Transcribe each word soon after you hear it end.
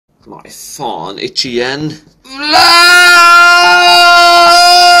Nej fan, ikke igen.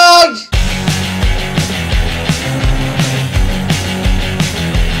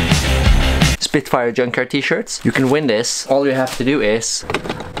 Spitfire Junkyard t-shirts. You can win this. All you have to do is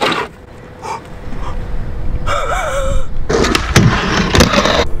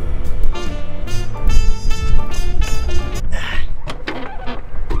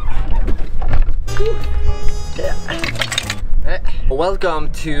welcome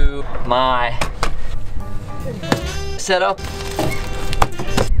to my setup.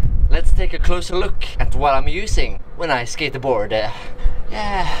 Let's take a closer look at what I'm using when I skateboard.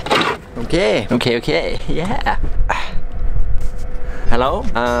 Yeah. Okay. Yeah. Hello.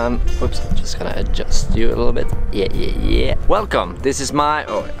 Oops. Just gonna adjust you a little bit. Yeah. Welcome. This is my.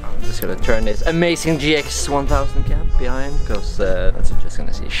 Oh, I'm just gonna turn this amazing GX 1000 cam behind because that's just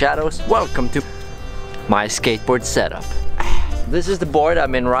gonna see shadows. Welcome to my skateboard setup. This is the board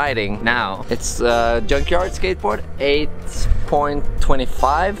I've been riding now. It's a Junkyard skateboard,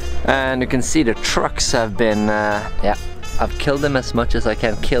 8.25, and you can see the trucks have been, yeah, I've killed them as much as I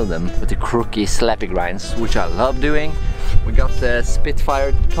can kill them with the crooky slappy grinds, which I love doing. We got the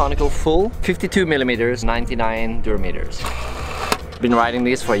Spitfire conical full, 52 millimeters, 99 durmeters. Been riding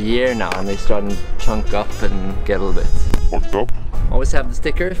these for a year now, and they starting to chunk up and get a little bit fucked up. Always have the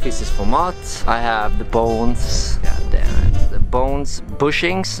sticker, Fysisk Format. I have the bones, god damn it, the bones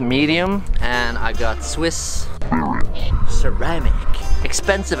bushings, medium, and I got Swiss ceramic.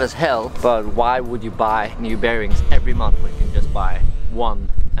 Expensive as hell, but why would you buy new bearings every month when you can just buy one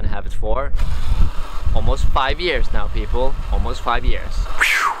and have it for almost 5 years now, people? Almost 5 years.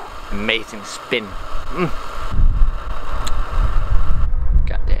 Whew. Amazing spin.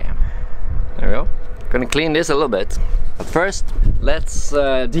 God damn. There we go. Gonna clean this a little bit. But first, let's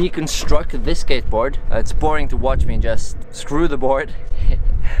deconstruct this skateboard. It's boring to watch me just screw the board.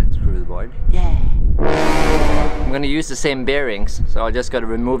 Screw the board. Yeah. I'm gonna use the same bearings, so I just gotta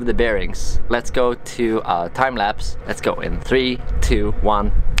remove the bearings. Let's go to time lapse. Let's go in 3, 2,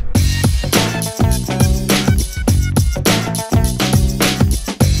 1.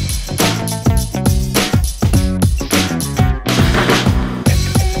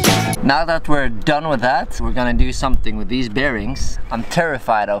 Now that we're done with that, we're gonna do something with these bearings. I'm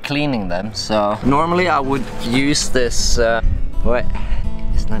terrified of cleaning them, so normally I would use this,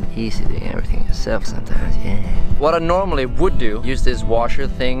 it's not easy doing everything yourself sometimes, yeah. What I normally would do, use this washer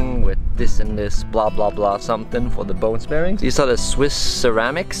thing with this and this blah blah blah something for the bones bearings. These are the Swiss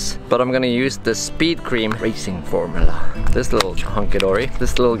ceramics, but I'm gonna use the Speed Cream racing formula. This little hunky-dory,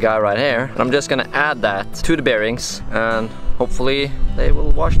 this little guy right here. And I'm just gonna add that to the bearings, and hopefully they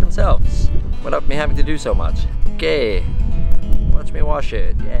will wash themselves without me having to do so much. Okay, watch me wash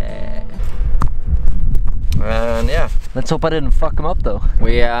it, yeah. And yeah, let's hope I didn't fuck them up though.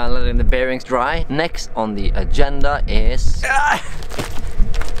 We are letting the bearings dry. Next on the agenda is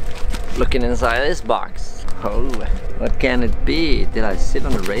looking inside this box. Oh, what can it be? Did I sit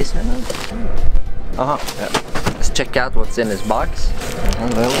on the race now? Yeah. Let's check out what's in this box.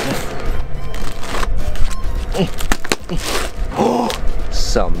 Oh,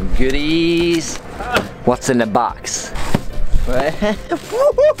 some goodies. What's in the box?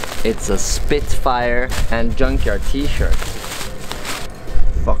 It's a Spitfire and Junkyard t-shirt.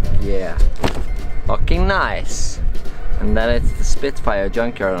 Fuck yeah. Fucking nice. And then it's the Spitfire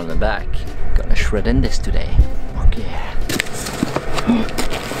Junkyard on the back. Gonna shred in this today. Fuck yeah.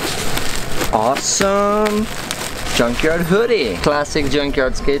 Awesome. Junkyard hoodie. Classic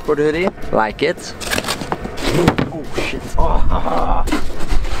Junkyard skateboard hoodie. Like it. Oh shit. Oh.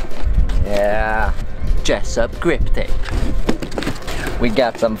 Yeah. Jessup grip tape. We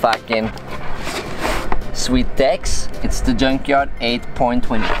got some fucking sweet decks. It's the Junkyard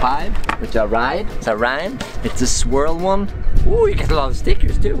 8.25, which I ride. It's a rhyme. It's a swirl one. Ooh, you get a lot of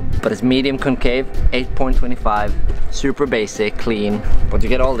stickers too. But it's medium concave, 8.25, super basic, clean. But you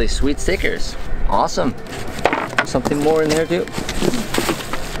get all these sweet stickers. Awesome. Something more in there too.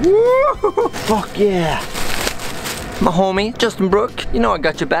 Woo! Fuck yeah. My homie, Justin Brook, you know I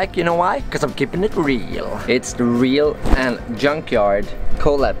got your back, you know why? Because I'm keeping it real. It's the Real and Junkyard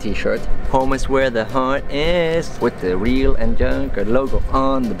collab t-shirt. Home is where the heart is, with the Real and Junkyard logo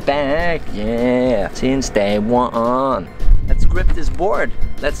on the back, yeah, since day one. Let's grip this board.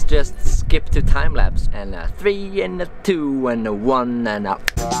 Let's just skip to time lapse. And a 3 and a 2 and a 1 and a...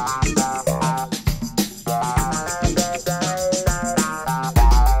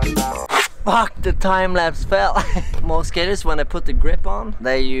 Fuck, the time lapse fell. Most skaters, when they put the grip on,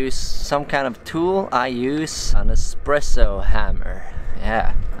 they use some kind of tool. I use an espresso hammer.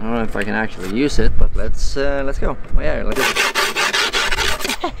 Yeah, I don't know if I can actually use it, but let's go. Oh yeah, let's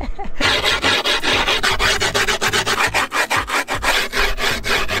go.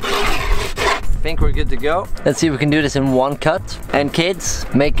 Think we're good to go. Let's see if we can do this in one cut. And kids,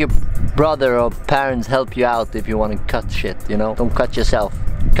 make your brother or parents help you out if you want to cut shit, you know? Don't cut yourself.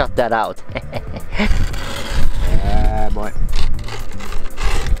 Cut that out. Yeah, boy.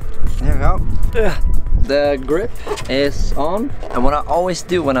 There we go. The grip is on. And what I always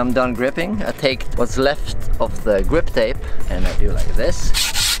do when I'm done gripping, I take what's left of the grip tape and I do like this.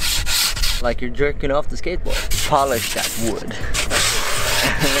 Like you're jerking off the skateboard. Polish that wood.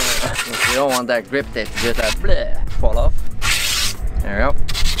 You don't want that grip tape to just fall off. There we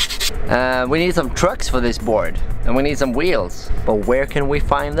go. We need some trucks for this board, and we need some wheels. But where can we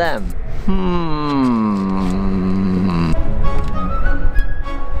find them?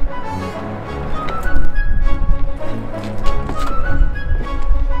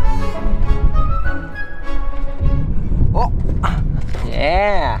 Oh,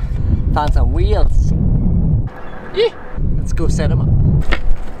 yeah! Found some wheels. Yeah. Let's go set them up.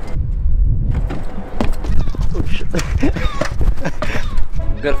 Oh shit.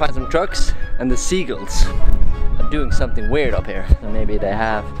 We gotta find some trucks, and the seagulls are doing something weird up here. So maybe they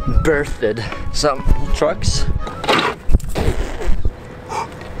have birthed some trucks.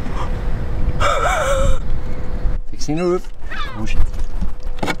 Fixing the roof. Oh shit.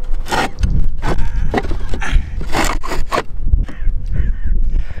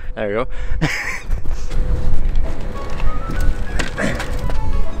 There we go.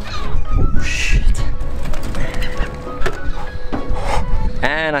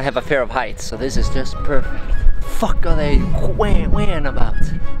 And I have a fear of heights, so this is just perfect. Fuck are they weighing about?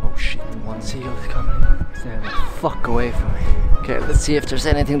 Oh shit, one seagull is coming. Stay the fuck away from me. Okay, let's see if there's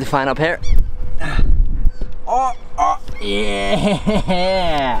anything to find up here. Oh,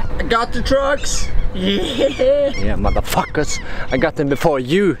 yeah! I got the trucks! Yeah! Yeah, motherfuckers. I got them before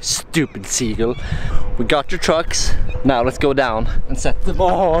you, stupid seagull. We got your trucks. Now let's go down and set them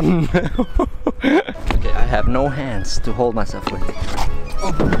on. Okay, I have no hands to hold myself with.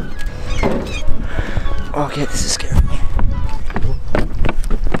 Okay, this is scary.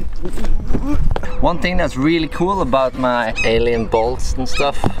 One thing that's really cool about my alien bolts and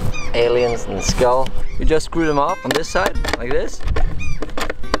stuff, aliens and skull, you just screw them up on this side, like this.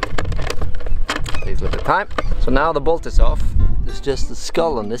 Takes a little bit of time. So now the bolt is off. There's just the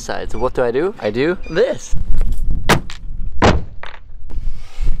skull on this side. So what do? I do this.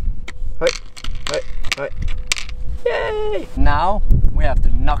 Right. Yay! Now we have to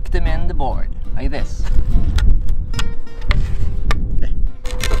knock them in the board, like this.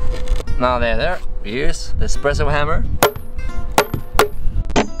 Now they're there. Here's the espresso hammer.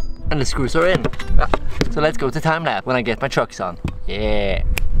 And the screws are in. So let's go to time lapse when I get my trucks on. Yeah!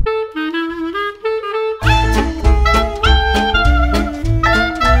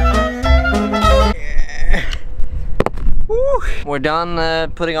 We're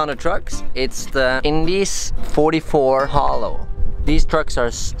done putting on the trucks. It's the Indies 44 Hollow. These trucks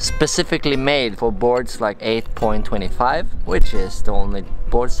are specifically made for boards like 8.25, which is the only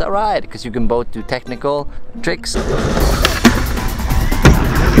boards that ride, because you can both do technical tricks.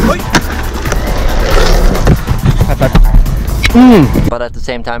 But at the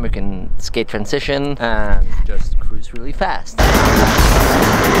same time you can skate transition and just cruise really fast.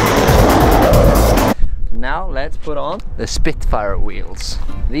 Now let's put on the Spitfire wheels.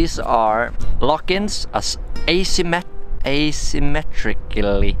 These are lock-ins as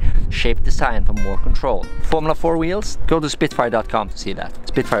asymmetrically shaped design for more control. Formula 4 wheels, go to Spitfire.com to see that.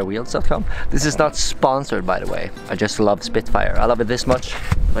 Spitfirewheels.com. This is not sponsored, by the way. I just love Spitfire. I love it this much.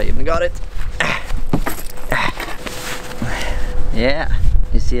 I even got it. Yeah,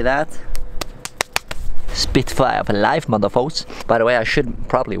 you see that? Spitfire for life, motherfuckers. By the way, I should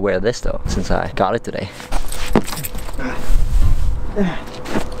probably wear this though, since I got it today.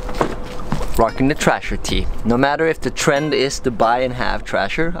 Rocking the Trasher tee. No matter if the trend is to buy and have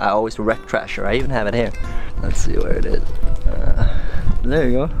Trasher, I always rep Trasher. I even have it here. Let's see where it is. There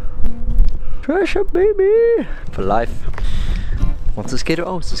you go. Trasher, baby! For life. What's a skater?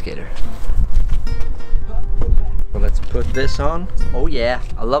 Oh, it's a skater. So let's put this on. Oh yeah,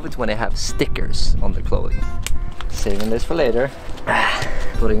 I love it when they have stickers on the clothing. Saving this for later.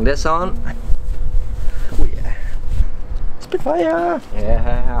 Putting this on. Oh yeah. Spitfire!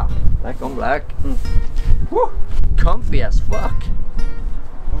 Yeah, black on black. Woo! Comfy as fuck.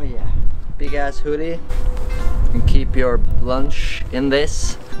 Oh yeah. Big ass hoodie. You can keep your lunch in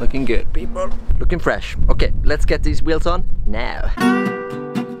this. Looking good, people. Looking fresh. Okay, let's get these wheels on now.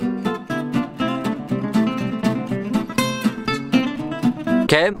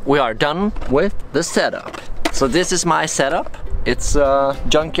 Okay, we are done with the setup. So this is my setup. It's a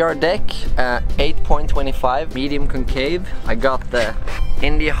Junkyard deck, 8.25, medium concave. I got the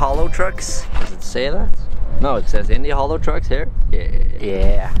Indie Hollow Trucks. Does it say that? No, it says Indie Hollow Trucks here.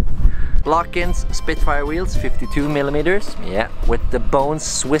 Yeah. Lock-ins, Spitfire wheels, 52 millimeters. Yeah, with the Bones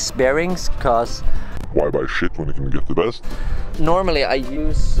Swiss bearings, cause why buy shit when you can get the best? Normally I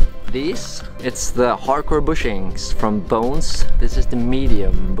use these. It's the hardcore bushings from Bones. This is the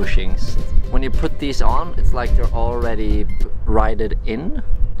medium bushings. When you put these on, it's like they're already rideted in.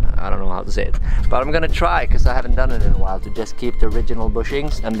 I don't know how to say it, but I'm gonna try, because I haven't done it in a while, to just keep the original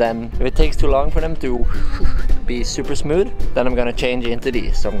bushings, and then if it takes too long for them to be super smooth, then I'm gonna change into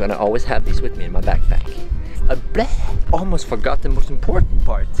these. So I'm gonna always have these with me in my backpack. Almost forgot the most important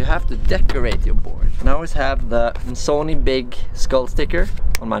part. You have to decorate your board. And I always have the Mentzoni big skull sticker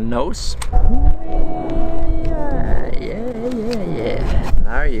on my nose. Yeah.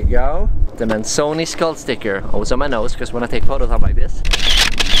 There you go. The Mentzoni skull sticker always on my nose, because when I take photos I'm like this.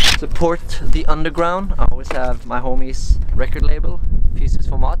 Support the underground. I always have my homies' record label, Fysisk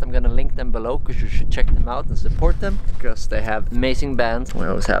Format. I'm gonna link them below, because you should check them out and support them, because they have amazing bands. We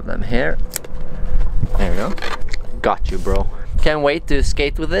always have them here. There we go. Got you, bro. Can't wait to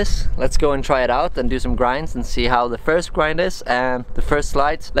skate with this. Let's go and try it out and do some grinds and see how the first grind is and the first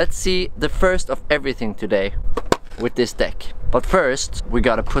slides. Let's see the first of everything today with this deck. But first, we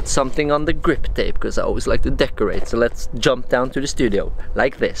gotta put something on the grip tape, because I always like to decorate. So let's jump down to the studio,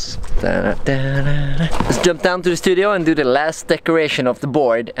 like this. Let's jump down to the studio and do the last decoration of the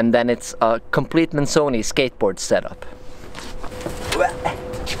board, and then it's a complete Mentzoni skateboard setup.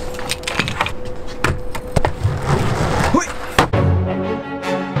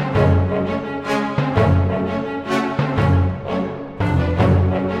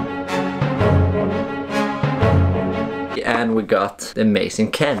 And we got the amazing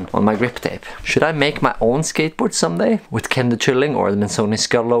Ken on my grip tape. Should I make my own skateboard someday with Ken the Chilling or the Mentzoni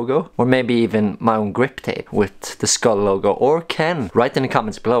skull logo? Or maybe even my own grip tape with the skull logo or Ken? Write in the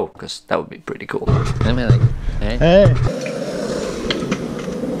comments below, because that would be pretty cool. I mean, like, hey.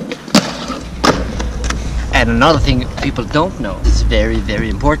 And another thing people don't know, it's very, very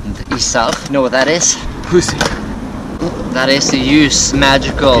important. East South, you know what that is? Pussy. That is to use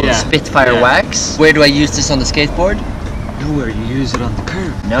magical Spitfire wax. Where do I use this on the skateboard? Nowhere, you use it on the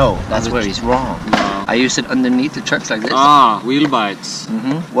curb. No, that's where he's wrong. No. I use it underneath the trucks like this. Ah, wheel bites.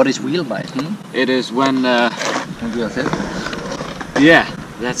 What is wheel bite? It is when... Yeah,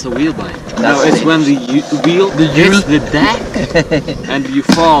 that's a wheel bite. No, it's when the wheel hits the deck and you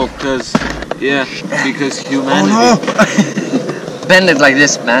fall, because humanity. Oh no! Bend it like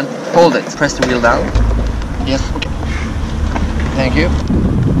this, man. Hold it. Press the wheel down. Yes. Thank you.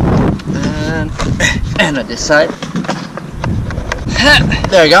 And on this side.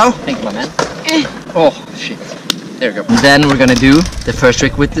 There you go. Thank you, my man. Oh, shit. There we go. Then we're gonna do the first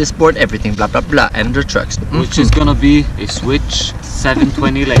trick with this board, everything blah blah blah, and the trucks. Which is gonna be a Switch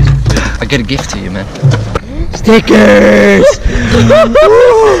 720 laser flip. I get a gift to you, man. Stickers!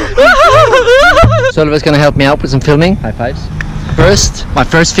 Sölve's gonna help me out with some filming. High fives. First, my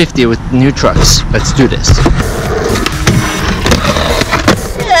first 50 with new trucks. Let's do this.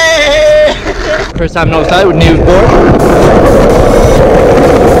 Yay! First time no slide with new board.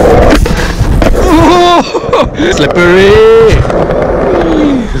 Slippery!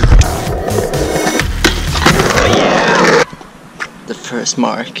 Oh yeah! The first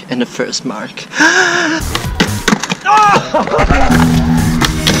mark and the first mark.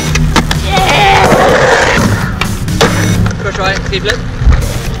 Yeah! First try, skip flip.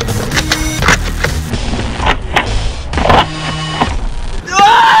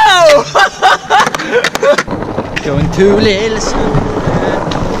 Whoa! Going too little soon.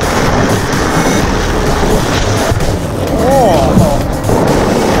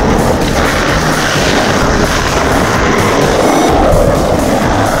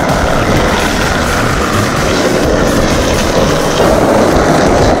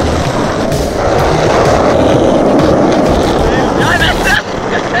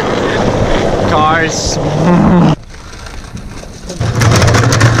 Cars.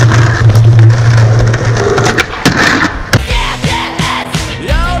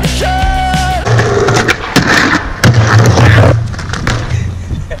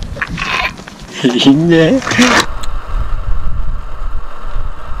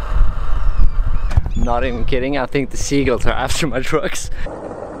 Not even kidding, I think the seagulls are after my trucks.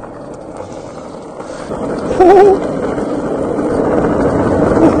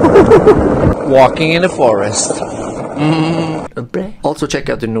 Walking in the forest. Also check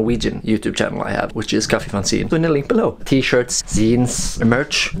out the Norwegian YouTube channel I have, which is Kaffi Fanzine. So in the link below. T-shirts, zines,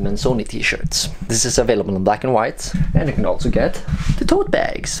 merch, Mentzoni t-shirts. This is available in black and white. And you can also get the tote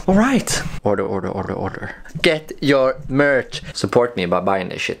bags. Alright. Order. Get your merch. Support me by buying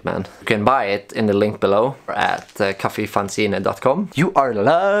this shit, man. You can buy it in the link below at kaffifanzine.com. You are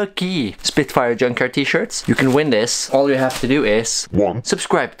lucky. Spitfire Junkyard t-shirts. You can win this. All you have to do is 1.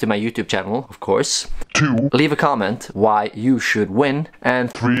 Subscribe to my YouTube channel, of course. 2. Leave a comment why you should win.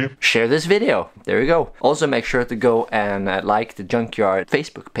 And 3. Share this video. There you go. Also make sure to go and like the Junkyard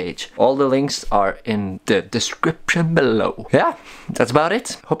Facebook page. All the links are in the description below. Yeah, that's about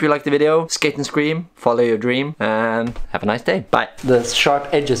it. Hope you liked the video. Skate and scream, follow your dream, and have a nice day. Bye. The sharp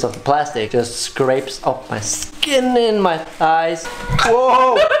edges of the plastic just scrapes up my skin in my eyes.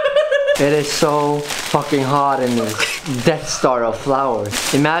 Whoa! It is so fucking hot in this Death Star of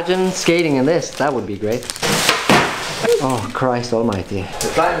flowers. Imagine skating in this, that would be great. Oh, Christ almighty.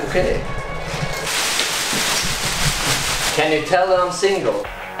 The time is okay. Can you tell that I'm single?